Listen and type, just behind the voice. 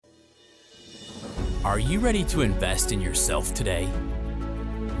Are you ready to invest in yourself today?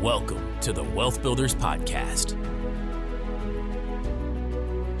 Welcome to the Wealth Builders Podcast,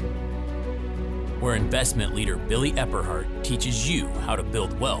 where investment leader Billy Epperhart teaches you how to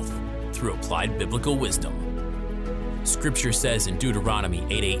build wealth through applied biblical wisdom. Scripture says in Deuteronomy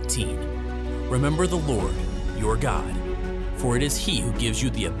 8:18, "Remember the Lord, your God, for it is He who gives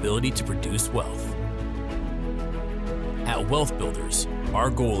you the ability to produce wealth." At Wealth Builders, our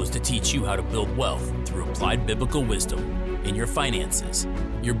goal is to teach you how to build wealth through applied biblical wisdom in your finances,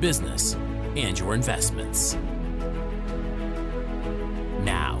 your business, and your investments.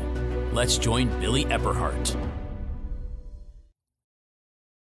 Now, let's join Billy Epperhart.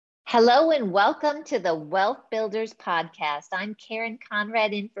 Hello and welcome to the Wealth Builders Podcast. I'm Karen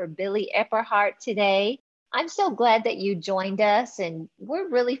Conrad in for Billy Epperhart today. I'm so glad that you joined us, and we're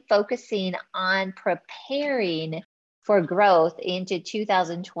really focusing on preparing for growth into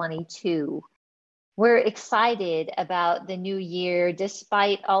 2022. We're excited about the new year.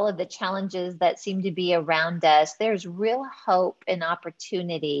 Despite all of the challenges that seem to be around us, there's real hope and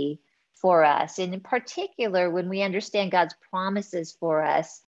opportunity for us. And in particular, when we understand God's promises for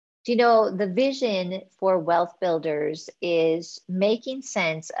us, you know, the vision for Wealth Builders is making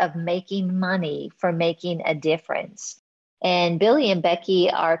sense of making money for making a difference. And Billy and Becky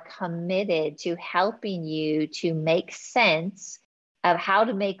are committed to helping you to make sense of how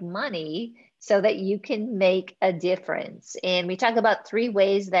to make money so that you can make a difference. And we talk about three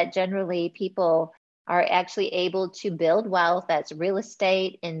ways that generally people are actually able to build wealth. That's real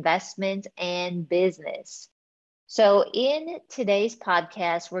estate, investment, and business. So in today's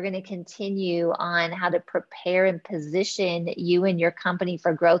podcast, we're going to continue on how to prepare and position you and your company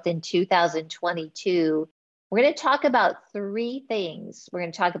for growth in 2022. We're going to talk about three things. We're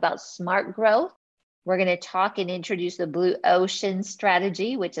going to talk about smart growth. We're going to talk and introduce the Blue Ocean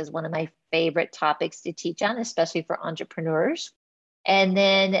strategy, which is one of my favorite topics to teach on, especially for entrepreneurs. And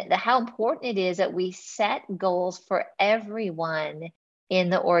then how important it is that we set goals for everyone in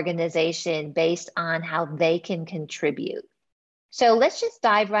the organization based on how they can contribute. So let's just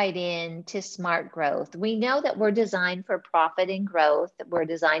dive right into smart growth. We know that we're designed for profit and growth. We're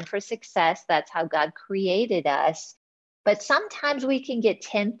designed for success. That's how God created us. But sometimes we can get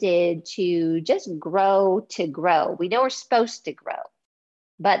tempted to just grow to grow. We know we're supposed to grow.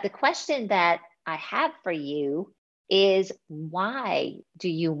 But the question that I have for you is, why do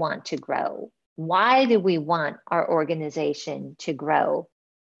you want to grow? Why do we want our organization to grow?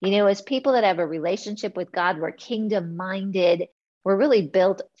 You know, as people that have a relationship with God, we're kingdom-minded. We're really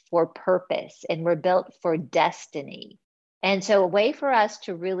built for purpose and we're built for destiny. And so a way for us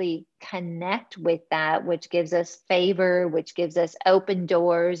to really connect with that, which gives us favor, which gives us open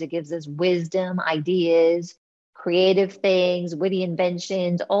doors, it gives us wisdom, ideas, creative things, witty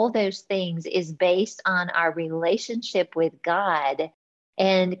inventions, all those things, is based on our relationship with God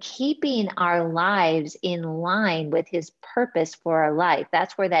and keeping our lives in line with His purpose for our life.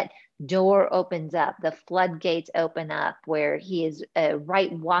 That's where that door opens up, the floodgates open up, where He is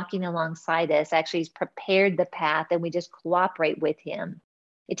right walking alongside us. Actually, He's prepared the path and we just cooperate with Him.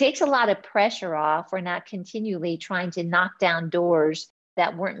 It takes a lot of pressure off. We're not continually trying to knock down doors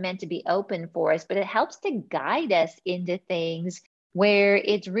that weren't meant to be open for us, but it helps to guide us into things where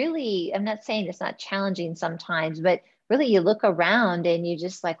it's really, I'm not saying it's not challenging sometimes, but really you look around and you're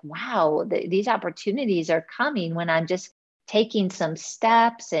just like, wow, these opportunities are coming when I'm just taking some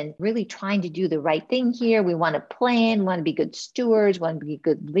steps and really trying to do the right thing here. We want to plan, want to be good stewards, want to be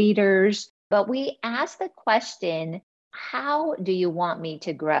good leaders. But we ask the question, how do you want me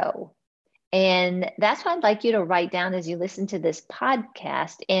to grow? And that's what I'd like you to write down as you listen to this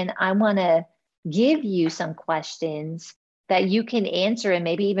podcast. And I want to give you some questions that you can answer and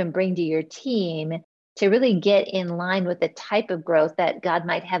maybe even bring to your team to really get in line with the type of growth that God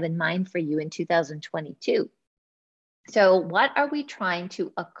might have in mind for you in 2022. So what are we trying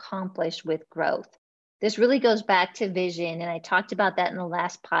to accomplish with growth? This really goes back to vision, and I talked about that in the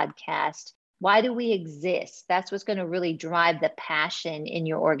last podcast. Why do we exist? That's what's going to really drive the passion in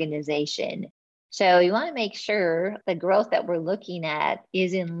your organization. So you want to make sure the growth that we're looking at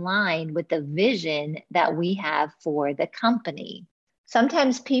is in line with the vision that we have for the company.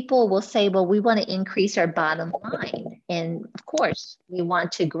 Sometimes people will say, well, we want to increase our bottom line. And of course, we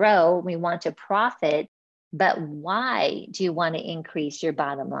want to grow, we want to profit, but why do you want to increase your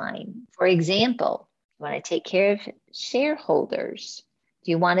bottom line? For example, you want to take care of shareholders.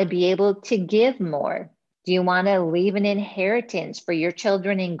 Do you want to be able to give more? Do you want to leave an inheritance for your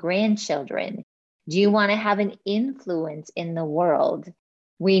children and grandchildren? Do you want to have an influence in the world?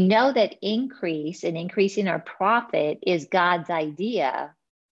 We know that increasing our profit is God's idea,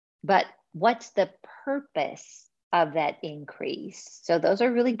 but What's the purpose of that increase? So those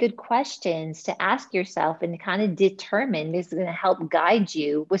are really good questions to ask yourself and kind of determine. This is going to help guide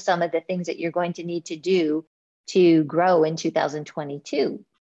you with some of the things that you're going to need to do to grow in 2022.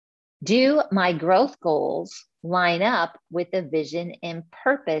 Do my growth goals line up with the vision and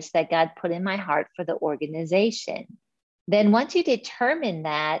purpose that God put in my heart for the organization? Then once you determine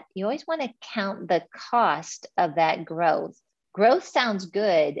that, you always want to count the cost of that growth. Growth sounds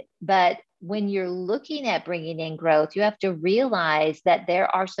good, but when you're looking at bringing in growth, you have to realize that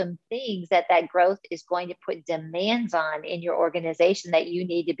there are some things that growth is going to put demands on in your organization that you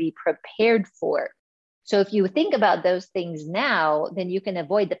need to be prepared for. So if you think about those things now, then you can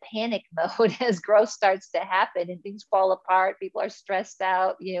avoid the panic mode as growth starts to happen and things fall apart. People are stressed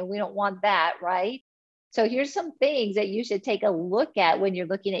out. We don't want that, right? So here's some things that you should take a look at when you're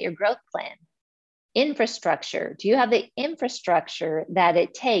looking at your growth plan. Infrastructure. Do you have the infrastructure that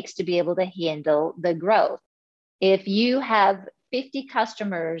it takes to be able to handle the growth? If you have 50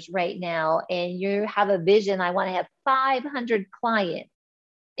 customers right now and you have a vision, I want to have 500 clients.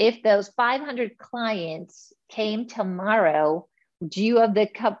 If those 500 clients came tomorrow, do you have the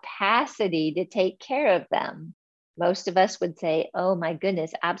capacity to take care of them? Most of us would say, oh my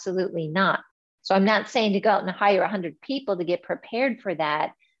goodness, absolutely not. So I'm not saying to go out and hire 100 people to get prepared for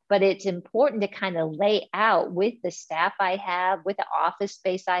that, but it's important to kind of lay out with the staff I have, with the office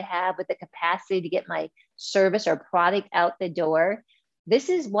space I have, with the capacity to get my service or product out the door. This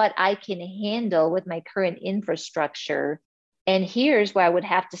is what I can handle with my current infrastructure. And here's where I would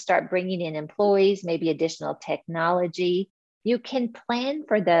have to start bringing in employees, maybe additional technology. You can plan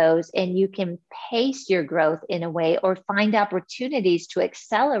for those and you can pace your growth in a way or find opportunities to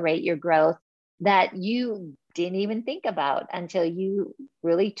accelerate your growth that you didn't even think about until you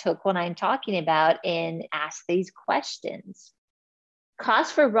really took what I'm talking about and asked these questions.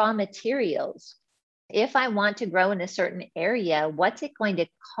 Cost for raw materials. If I want to grow in a certain area, what's it going to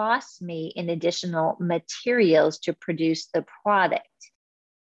cost me in additional materials to produce the product?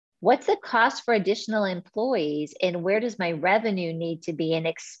 What's the cost for additional employees, and where does my revenue need to be and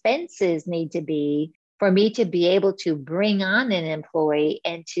expenses need to be for me to be able to bring on an employee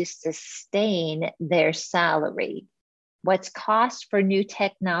and to sustain their salary? What's cost for new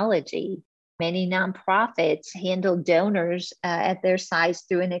technology? Many nonprofits handle donors at their size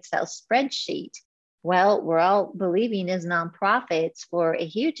through an Excel spreadsheet. Well, we're all believing as nonprofits for a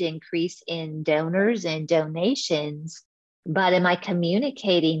huge increase in donors and donations, but am I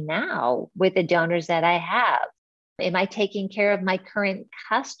communicating now with the donors that I have? Am I taking care of my current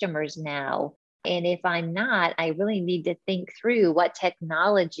customers now? And if I'm not, I really need to think through what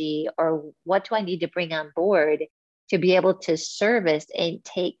technology or what do I need to bring on board to be able to service and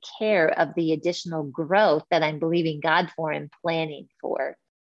take care of the additional growth that I'm believing God for and planning for.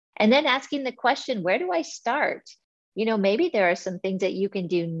 And then asking the question, where do I start? Maybe there are some things that you can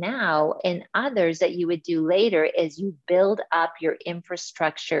do now and others that you would do later as you build up your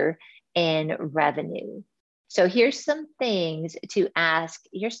infrastructure and revenue. So here's some things to ask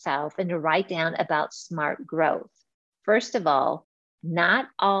yourself and to write down about smart growth. First of all, not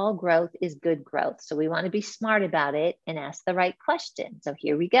all growth is good growth. So we want to be smart about it and ask the right question. So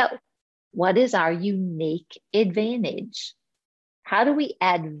here we go. What is our unique advantage? How do we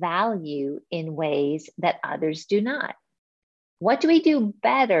add value in ways that others do not? What do we do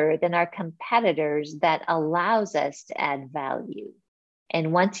better than our competitors that allows us to add value?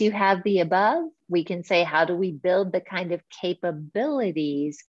 And once you have the above, we can say, how do we build the kind of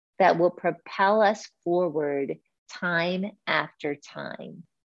capabilities that will propel us forward time after time?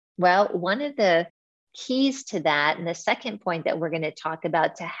 Well, one of the keys to that, and the second point that we're going to talk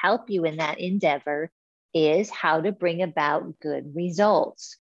about to help you in that endeavor, is how to bring about good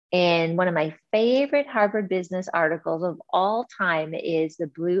results. And one of my favorite Harvard Business articles of all time is the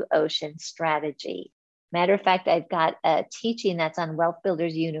Blue Ocean Strategy. Matter of fact, I've got a teaching that's on Wealth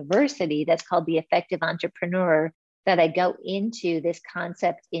Builders University that's called The Effective Entrepreneur that I go into this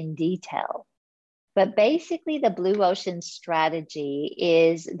concept in detail. But basically, the Blue Ocean Strategy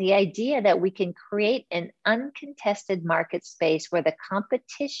is the idea that we can create an uncontested market space where the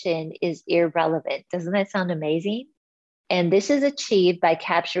competition is irrelevant. Doesn't that sound amazing? And this is achieved by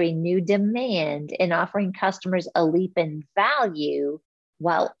capturing new demand and offering customers a leap in value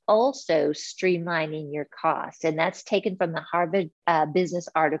while also streamlining your costs. And that's taken from the Harvard Business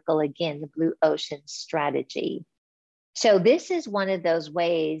article, again, the Blue Ocean Strategy. So this is one of those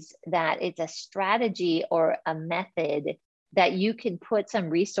ways that it's a strategy or a method that you can put some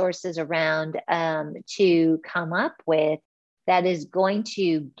resources around to come up with that is going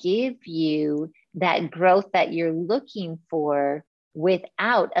to give you that growth that you're looking for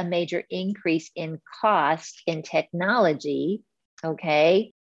without a major increase in cost in technology,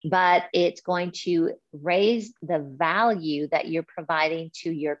 okay? But it's going to raise the value that you're providing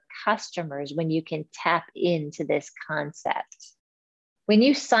to your customers when you can tap into this concept. When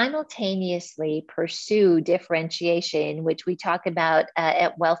you simultaneously pursue differentiation, which we talk about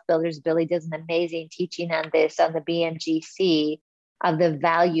at Wealth Builders, Billy does an amazing teaching on this on the BMGC of the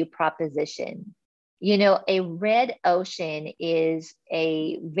value proposition. You know, a red ocean is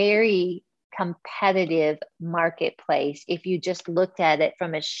a very competitive marketplace if you just looked at it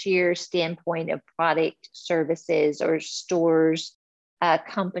from a sheer standpoint of product, services, or stores,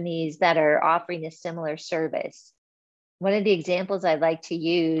 companies that are offering a similar service. One of the examples I like to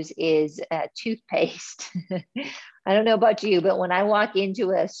use is toothpaste. I don't know about you, but when I walk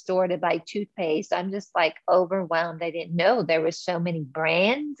into a store to buy toothpaste, I'm just like overwhelmed. I didn't know there was so many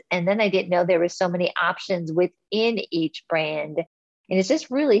brands. And then I didn't know there were so many options within each brand. And it's just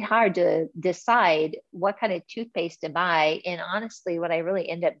really hard to decide what kind of toothpaste to buy. And honestly, what I really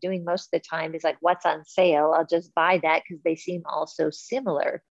end up doing most of the time is like, what's on sale? I'll just buy that because they seem all so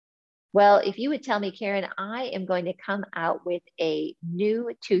similar. Well, if you would tell me, Karen, I am going to come out with a new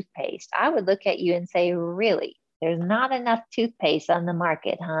toothpaste, I would look at you and say, really? There's not enough toothpaste on the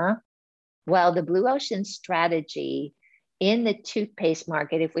market, huh? Well, the Blue Ocean strategy in the toothpaste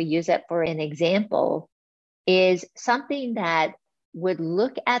market, if we use it for an example, is something that would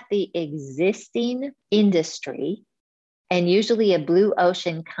look at the existing industry, and usually a blue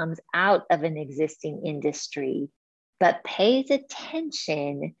ocean comes out of an existing industry, but pays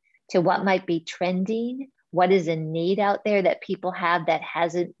attention to what might be trending, what is a need out there that people have that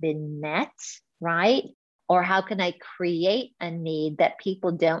hasn't been met, right? Or how can I create a need that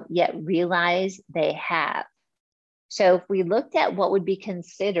people don't yet realize they have? So if we looked at what would be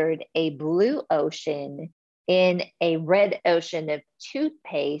considered a blue ocean in a red ocean of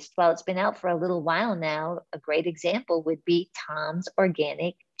toothpaste, well, it's been out for a little while now. A great example would be Tom's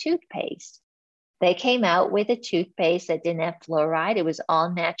Organic Toothpaste. They came out with a toothpaste that didn't have fluoride. It was all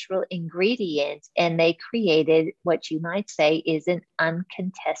natural ingredients, and they created what you might say is an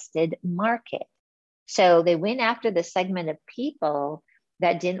uncontested market. So they went after the segment of people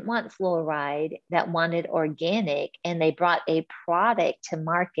that didn't want fluoride, that wanted organic, and they brought a product to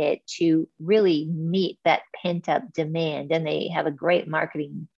market to really meet that pent-up demand. And they have a great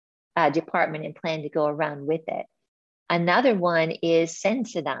marketing department and plan to go around with it. Another one is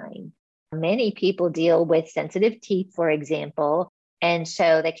Sensodyne. Many people deal with sensitive teeth, for example, and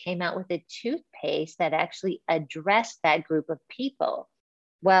so they came out with a toothpaste that actually addressed that group of people.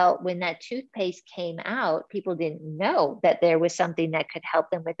 Well, when that toothpaste came out, people didn't know that there was something that could help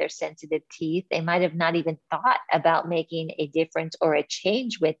them with their sensitive teeth. They might have not even thought about making a difference or a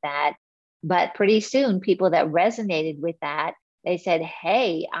change with that. But pretty soon, people that resonated with that, they said,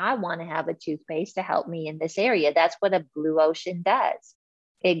 hey, I want to have a toothpaste to help me in this area. That's what a blue ocean does.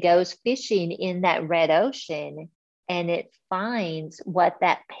 It goes fishing in that red ocean, and it finds what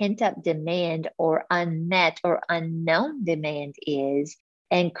that pent-up demand or unmet or unknown demand is,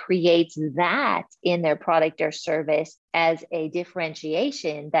 and creates that in their product or service as a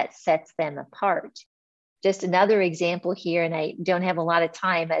differentiation that sets them apart. Just another example here, and I don't have a lot of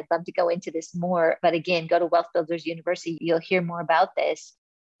time. I'd love to go into this more, but again, go to Wealth Builders University. You'll hear more about this.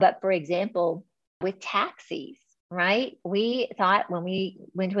 But for example, with taxis, right? We thought when we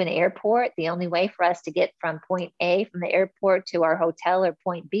went to an airport, the only way for us to get from point A from the airport to our hotel or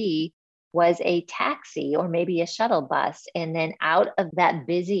point B was a taxi or maybe a shuttle bus. And then out of that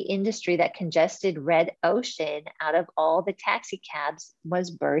busy industry, that congested red ocean, out of all the taxi cabs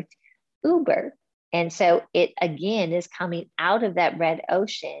was birthed Uber. And so it again is coming out of that red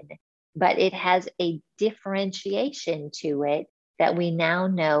ocean, but it has a differentiation to it that we now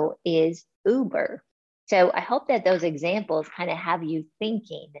know is Uber. So I hope that those examples kind of have you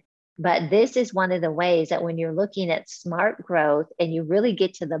thinking. But this is one of the ways that when you're looking at smart growth and you really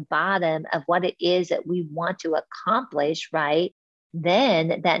get to the bottom of what it is that we want to accomplish, right?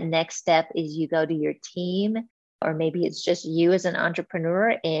 Then that next step is you go to your team, or maybe it's just you as an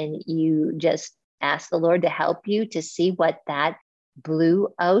entrepreneur, and you just ask the Lord to help you to see what that blue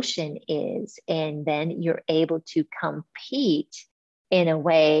ocean is. And then you're able to compete in a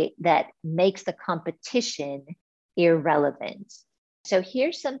way that makes the competition irrelevant. So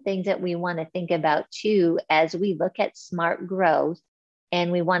here's some things that we want to think about too, as we look at smart growth,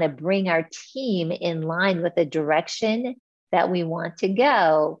 and we want to bring our team in line with the direction that we want to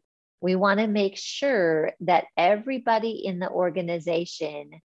go. We want to make sure that everybody in the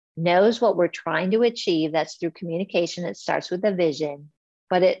organization knows what we're trying to achieve. That's through communication. It starts with a vision,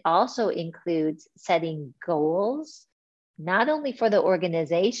 but it also includes setting goals, not only for the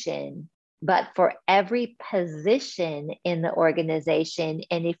organization, but for every position in the organization.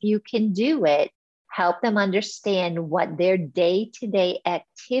 And if you can do it, help them understand what their day-to-day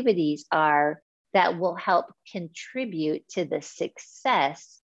activities are that will help contribute to the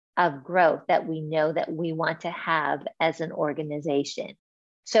success of growth that we know that we want to have as an organization.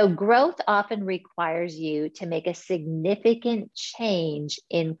 So growth often requires you to make a significant change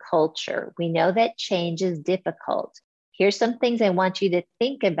in culture. We know that change is difficult. Here's some things I want you to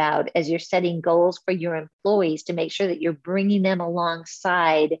think about as you're setting goals for your employees to make sure that you're bringing them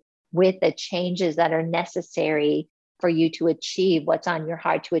alongside with the changes that are necessary for you to achieve what's on your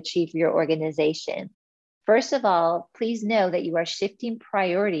heart to achieve for your organization. First of all, please know that you are shifting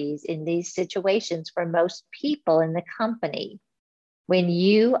priorities in these situations for most people in the company. When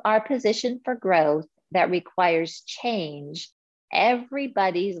you are positioned for growth that requires change,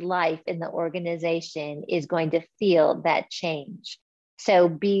 everybody's life in the organization is going to feel that change. So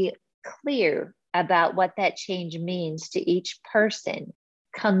be clear about what that change means to each person.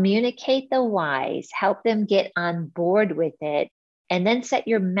 Communicate the whys, help them get on board with it, and then set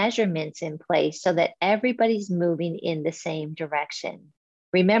your measurements in place so that everybody's moving in the same direction.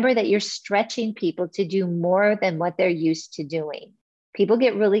 Remember that you're stretching people to do more than what they're used to doing. People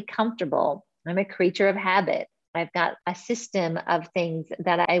get really comfortable. I'm a creature of habit. I've got a system of things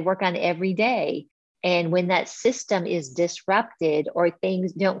that I work on every day. And when that system is disrupted or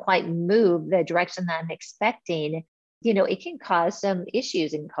things don't quite move the direction that I'm expecting, it can cause some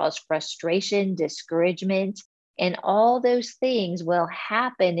issues and cause frustration, discouragement, and all those things will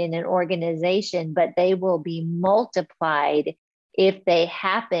happen in an organization, but they will be multiplied if they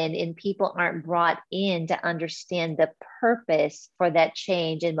happen and people aren't brought in to understand the purpose for that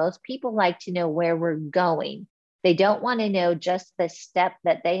change. And most people like to know where we're going. They don't want to know just the step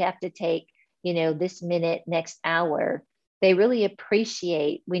that they have to take, this minute, next hour. They really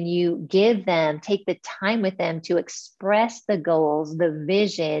appreciate when you take the time with them to express the goals, the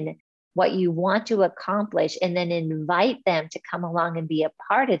vision, what you want to accomplish, and then invite them to come along and be a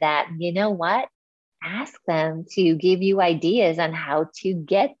part of that. And you know what? Ask them to give you ideas on how to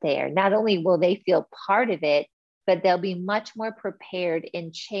get there. Not only will they feel part of it, but they'll be much more prepared,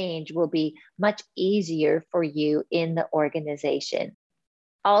 and change will be much easier for you in the organization.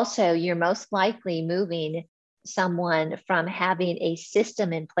 Also, you're most likely moving someone from having a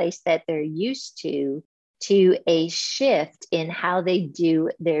system in place that they're used to a shift in how they do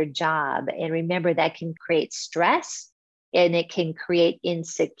their job. And remember, that can create stress and it can create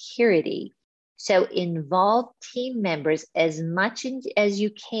insecurity. So involve team members as much as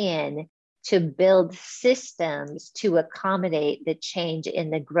you can to build systems to accommodate the change in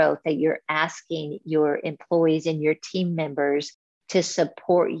the growth that you're asking your employees and your team members to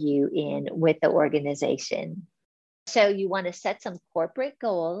support you in with the organization. So you want to set some corporate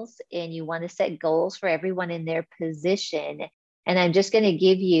goals, and you want to set goals for everyone in their position. And I'm just going to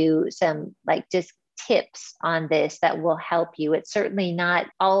give you some just tips on this that will help you. It's certainly not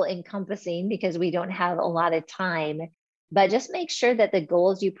all encompassing because we don't have a lot of time, but just make sure that the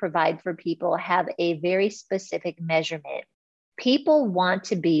goals you provide for people have a very specific measurement. People want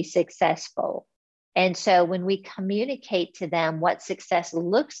to be successful. And so when we communicate to them what success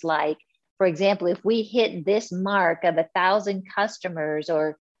looks like, for example, if we hit this mark of 1,000 customers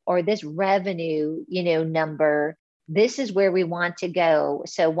or this revenue, number, this is where we want to go.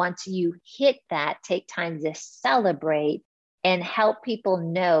 So once you hit that, take time to celebrate and help people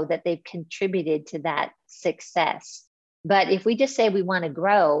know that they've contributed to that success. But if we just say we want to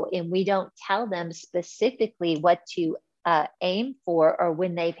grow and we don't tell them specifically what to aim for or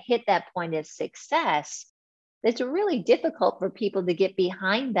when they've hit that point of success, it's really difficult for people to get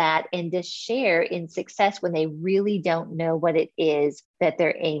behind that and to share in success when they really don't know what it is that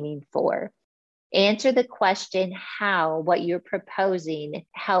they're aiming for. Answer the question how what you're proposing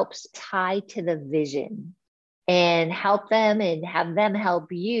helps tie to the vision, and help them and have them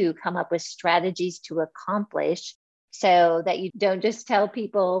help you come up with strategies to accomplish, so that you don't just tell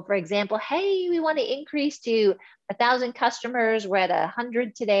people, for example, hey, we want to increase to 1,000 customers. We're at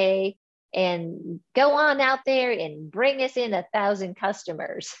 100 today. And go on out there and bring us in 1,000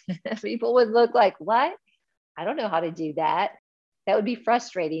 customers. People would look like, what? I don't know how to do that. That would be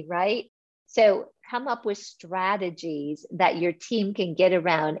frustrating, right? So come up with strategies that your team can get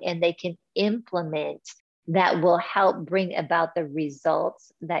around and they can implement that will help bring about the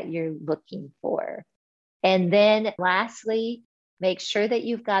results that you're looking for. And then lastly, make sure that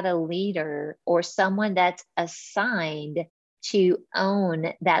you've got a leader or someone that's assigned to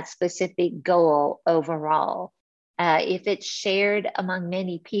own that specific goal overall. If it's shared among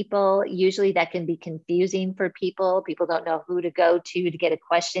many people, usually that can be confusing for people. People don't know who to go to get a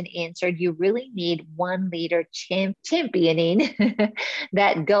question answered. You really need one leader championing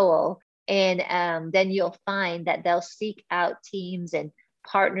that goal. And then you'll find that they'll seek out teams and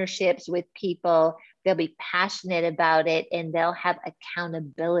partnerships with people. They'll be passionate about it, and they'll have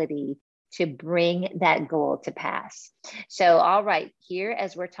accountability to bring that goal to pass. So, all right, here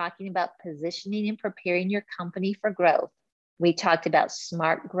as we're talking about positioning and preparing your company for growth, we talked about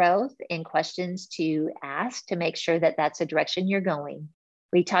smart growth and questions to ask to make sure that that's the direction you're going.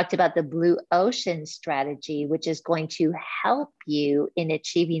 We talked about the blue ocean strategy, which is going to help you in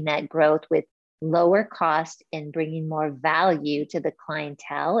achieving that growth with lower cost and bringing more value to the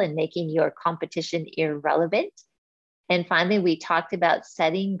clientele and making your competition irrelevant. And finally, we talked about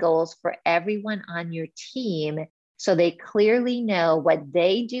setting goals for everyone on your team so they clearly know what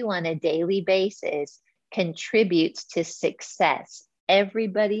they do on a daily basis contributes to success.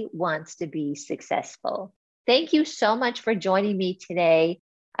 Everybody wants to be successful. Thank you so much for joining me today.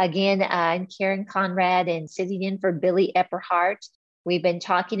 Again, I'm Karen Conrad and sitting in for Billy Epperhart. We've been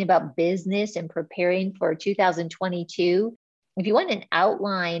talking about business and preparing for 2022. If you want an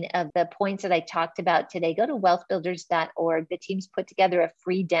outline of the points that I talked about today, go to wealthbuilders.org. The team's put together a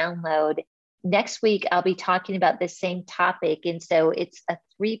free download. Next week, I'll be talking about the same topic. And so it's a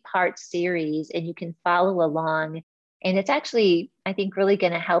 3-part series, and you can follow along. And it's actually, I think, really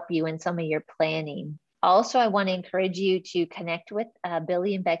going to help you in some of your planning. Also, I want to encourage you to connect with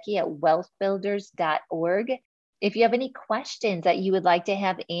Billy and Becky at wealthbuilders.org. If you have any questions that you would like to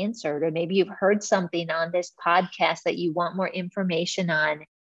have answered, or maybe you've heard something on this podcast that you want more information on,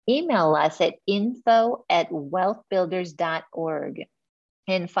 email us at info@wealthbuilders.org.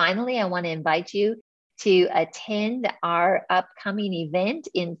 And finally, I want to invite you to attend our upcoming event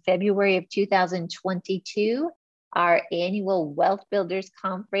in February of 2022, our annual Wealth Builders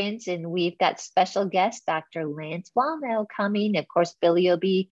Conference. And we've got special guest, Dr. Lance Wallnau, coming. Of course, Billy will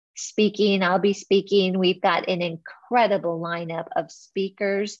be speaking. I'll be speaking. We've got an incredible lineup of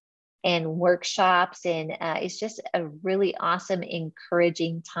speakers and workshops, and it's just a really awesome,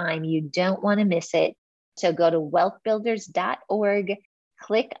 encouraging time. You don't want to miss it. So go to wealthbuilders.org,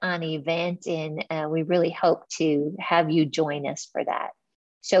 click on event, and we really hope to have you join us for that.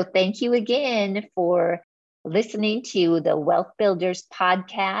 So thank you again for listening to the Wealth Builders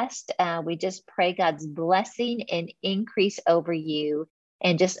podcast. We just pray God's blessing and increase over you,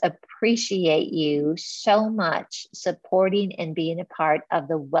 and just appreciate you so much supporting and being a part of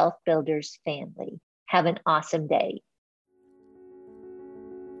the Wealth Builders family. Have an awesome day.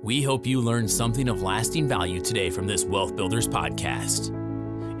 We hope you learned something of lasting value today from this Wealth Builders podcast.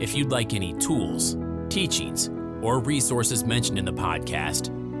 If you'd like any tools, teachings, or resources mentioned in the podcast,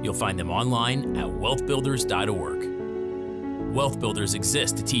 you'll find them online at wealthbuilders.org. Wealth Builders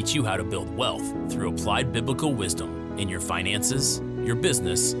exists to teach you how to build wealth through applied biblical wisdom in your finances, your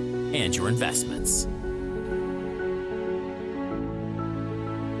business, and your investments.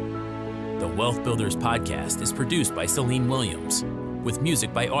 The Wealth Builders podcast is produced by Celine Williams, with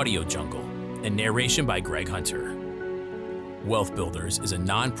music by Audio Jungle and narration by Greg Hunter. Wealth Builders is a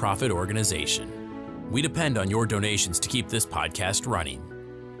nonprofit organization. We depend on your donations to keep this podcast running.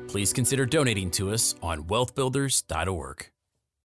 Please consider donating to us on wealthbuilders.org.